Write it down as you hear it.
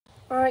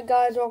Alright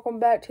guys, welcome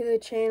back to the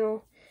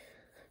channel.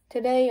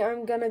 Today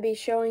I'm going to be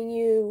showing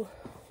you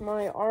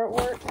my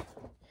artwork.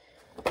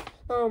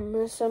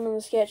 Some of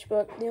the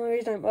sketchbook. The only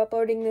reason I'm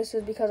uploading this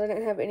is because I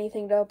didn't have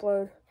anything to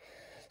upload.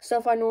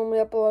 Stuff I normally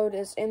upload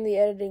is in the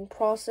editing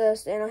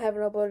process, and I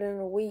haven't uploaded in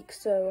a week,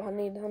 so I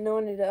know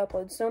I need to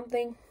upload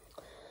something.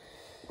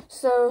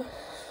 So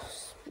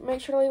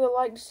make sure to leave a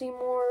like to see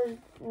more,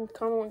 and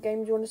comment what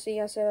games you want to see.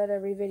 I say that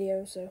every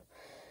video, so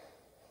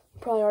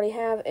probably already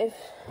have.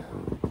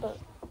 But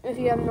if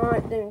you have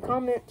not, then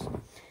comment,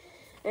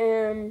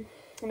 and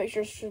make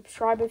sure to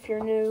subscribe if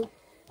you're new,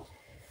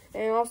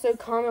 and also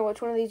comment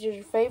which one of these is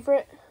your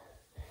favorite,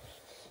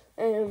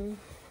 and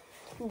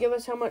give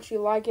us how much you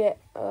like it,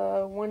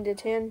 1 to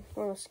 10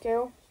 on a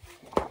scale.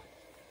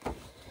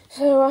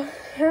 So I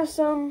have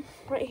some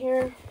right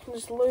here,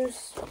 just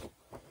loose,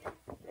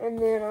 and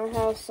then I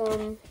have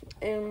some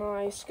in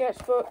my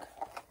sketchbook,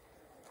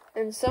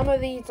 and some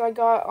of these I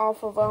got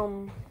off of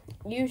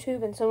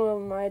YouTube, and some of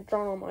them I had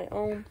drawn on my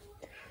own.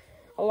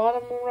 A lot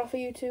of them were off of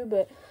YouTube,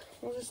 but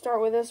we'll just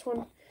start with this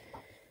one.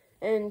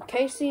 And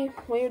Casey,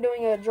 we were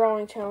doing a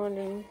drawing challenge,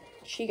 and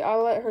I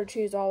let her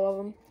choose all of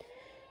them.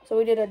 So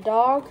we did a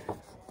dog,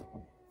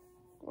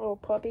 a little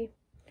puppy,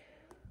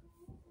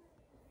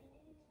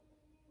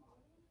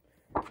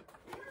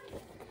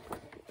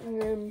 and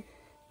then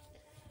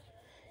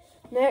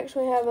next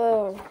we have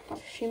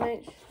she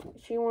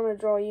wanted to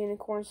draw a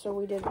unicorn, so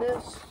we did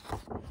this.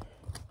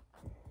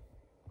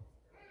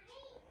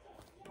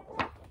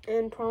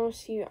 And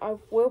I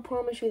will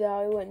promise you that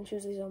I wouldn't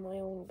choose these on my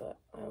own, but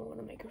I don't want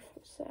to make her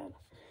feel sad.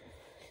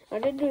 I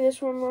did do this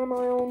one on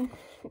my own.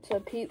 It's a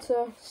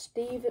pizza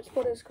Steve, it's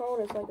what it's called.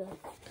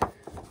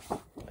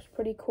 It's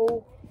pretty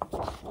cool,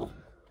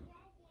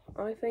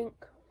 I think.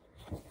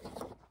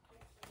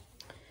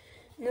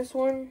 And this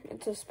one,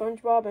 it's a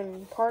SpongeBob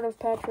and part of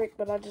Patrick,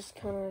 but I just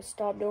kind of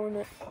stopped doing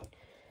it.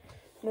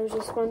 There's a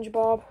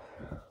SpongeBob.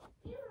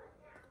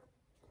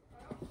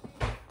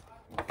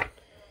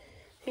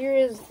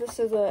 This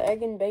is an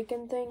egg and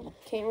bacon thing.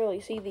 Can't really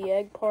see the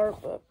egg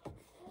part, but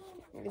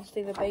you can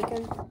see the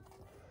bacon.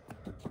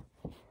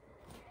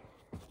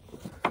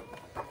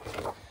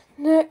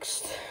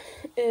 Next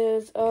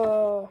is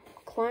a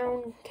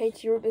clown.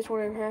 Katie ripped this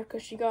one in half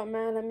because she got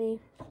mad at me,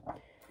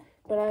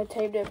 but I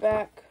taped it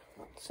back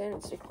saying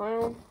it's a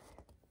clown.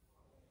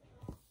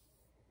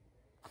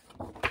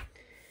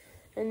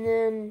 And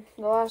then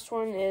the last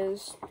one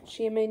is,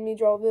 she made me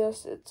draw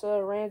this. It's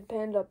a Red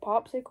Panda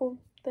popsicle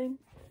thing.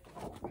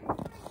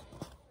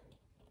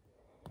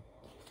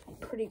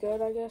 Pretty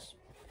good, I guess.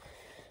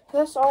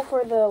 That's all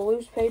for the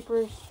loose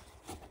papers.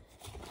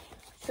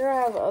 Sure,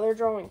 I have other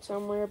drawings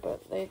somewhere,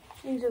 but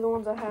these are the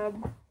ones I had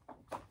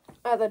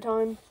at the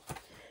time.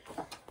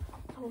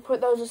 I'll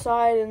put those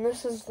aside, and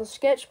this is the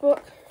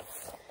sketchbook.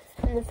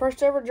 And the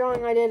first ever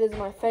drawing I did is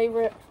my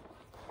favorite.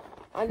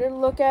 I did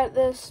look at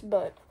this,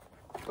 but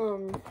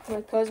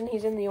my cousin,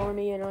 he's in the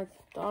Army, and I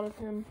thought of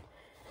him.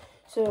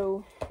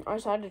 So I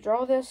decided to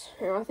draw this,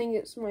 and I think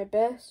it's my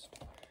best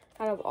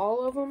out of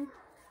all of them.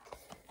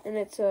 And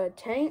it's a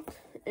tank,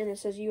 and it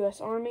says U.S.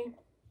 Army.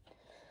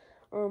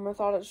 I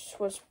thought it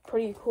was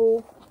pretty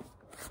cool.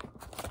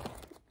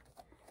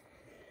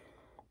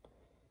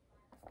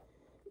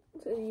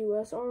 It says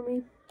U.S.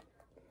 Army.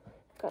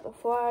 Got the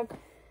flag,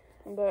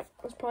 but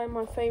it's probably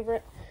my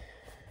favorite.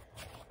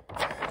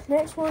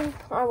 Next one,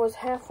 I was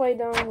halfway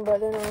done, but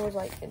then I was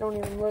like, it don't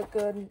even look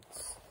good.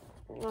 It's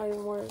not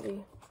even worthy.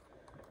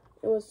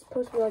 It was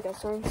supposed to be like a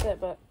sunset,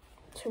 but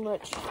too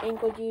much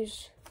ink was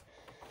used.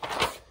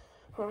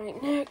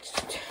 Alright,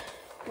 next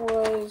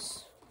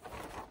was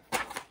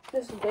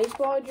this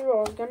baseball I drew.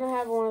 I was gonna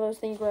have one of those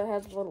things where it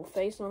has a little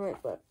face on it,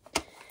 but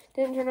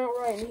didn't turn out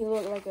right, and he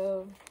looked like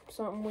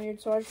something weird,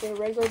 so I just did a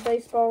regular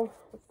baseball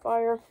with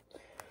fire.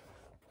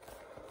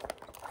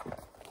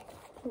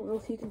 I don't know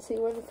if you can see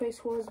where the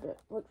face was, but it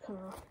looked kind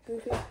of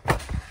goofy.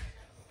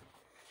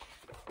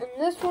 And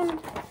this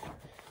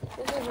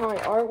is my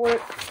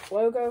artwork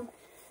logo,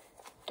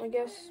 I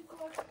guess.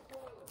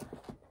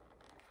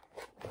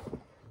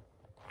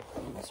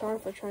 Sorry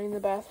for trying the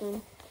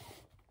bathroom.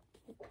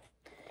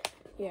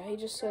 Yeah, he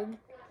just said.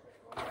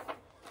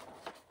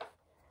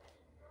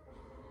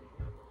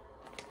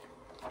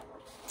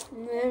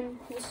 And then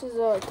this is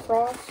a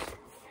cross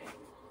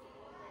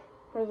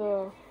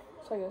for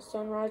it's like a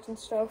sunrise and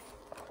stuff.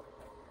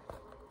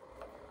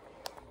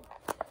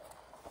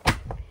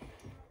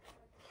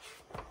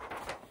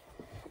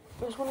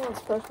 This one was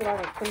supposed to be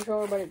like a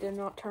controller, but it did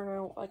not turn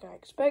out like I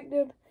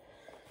expected.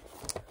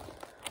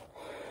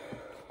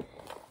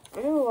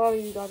 I know a lot of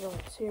you guys are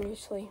like,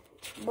 seriously,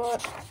 but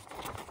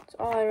that's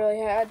all I really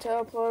had to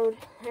upload.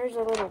 Here's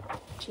a little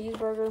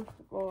cheeseburger.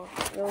 Well,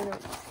 really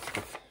not.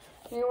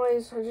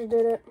 Anyways, I just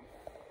did it.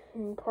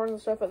 And part of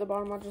the stuff at the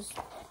bottom, I just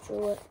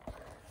drew it.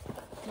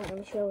 I'm not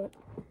going to show it.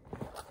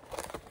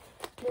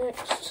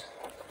 Next,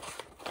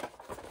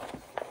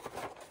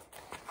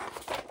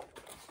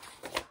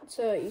 it's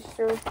a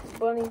Easter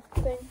bunny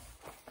thing.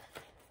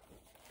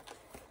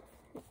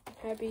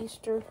 Happy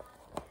Easter.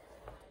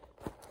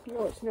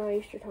 know it's not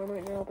Easter time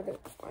right now, but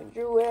I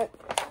drew it.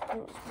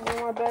 It's one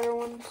of my better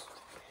ones.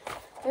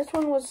 This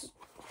one was,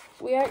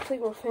 we actually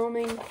were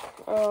filming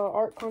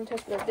art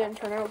contest, but it didn't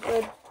turn out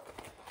good.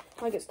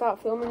 Like it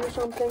stopped filming or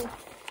something.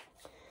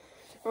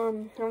 I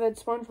did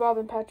SpongeBob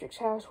in Patrick's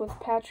house with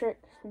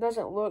Patrick. It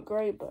doesn't look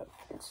great, but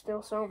it's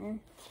still something.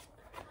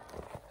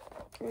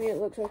 I mean, it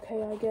looks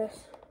okay, I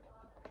guess.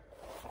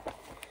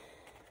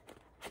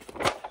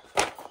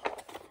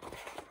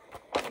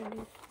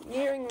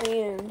 Nearing the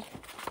end.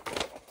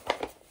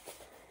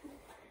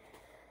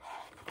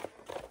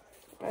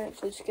 I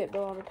actually skipped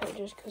a lot of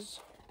pages because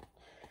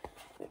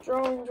the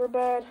drawings were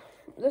bad.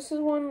 This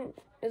one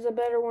is a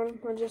better one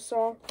I just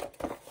saw.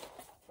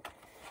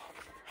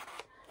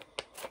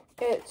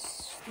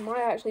 It's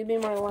might actually be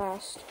my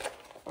last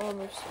on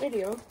this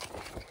video.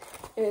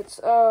 It's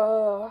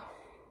Buzz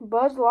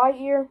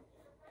Lightyear.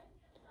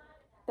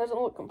 Doesn't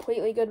look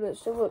completely good, but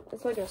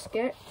it's like a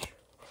sketch.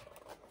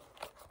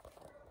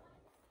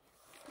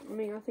 I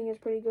mean, I think it's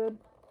pretty good.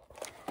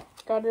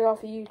 Got it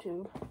off of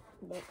YouTube,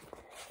 but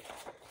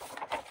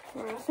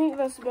I think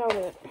that's about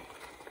it.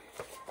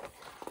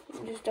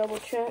 Just double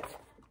check.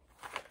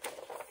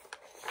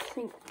 I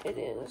think it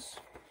is.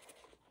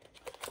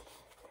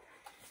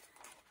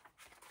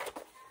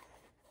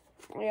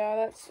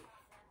 Yeah,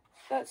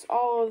 that's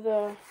all of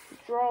the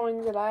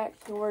drawings that I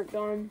actually worked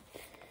on.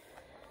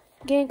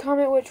 Again,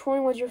 comment which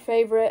one was your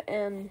favorite,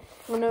 and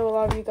I know a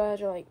lot of you guys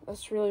are like,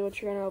 that's really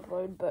what you're going to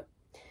upload, but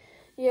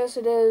yes,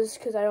 it is,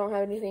 because I don't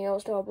have anything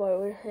else to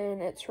upload,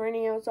 and it's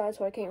raining outside,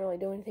 so I can't really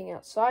do anything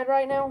outside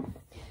right now.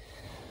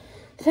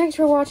 Thanks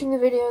for watching the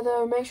video,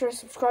 though. Make sure to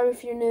subscribe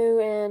if you're new,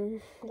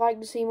 and like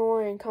to see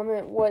more, and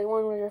comment what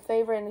one was your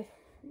favorite,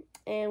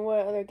 and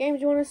what other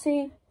games you want to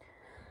see.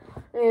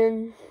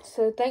 And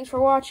so, thanks for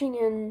watching,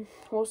 and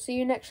we'll see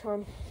you next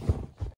time.